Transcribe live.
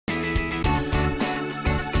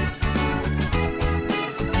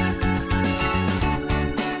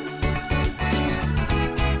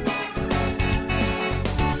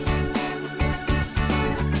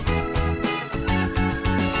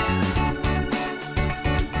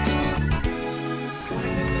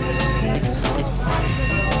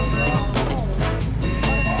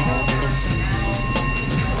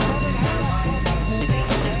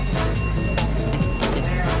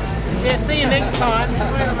Sorry,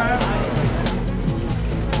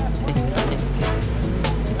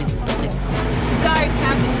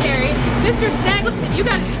 Captain Terry. Mr. Snaggleton, you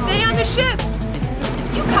gotta stay on the ship.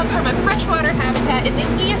 You come from a freshwater habitat in the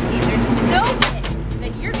Eocene. There's no way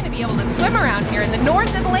that you're gonna be able to swim around here in the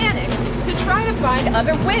North Atlantic to try to find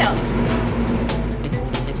other whales.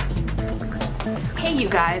 Hey you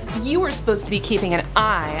guys, you were supposed to be keeping an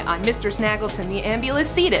eye on Mr. Snaggleton the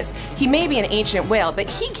Ambulocetus. He may be an ancient whale, but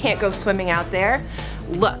he can't go swimming out there.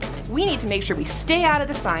 Look, we need to make sure we stay out of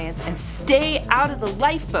the science and stay out of the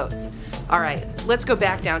lifeboats. All right, let's go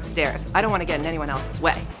back downstairs. I don't want to get in anyone else's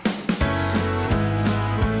way.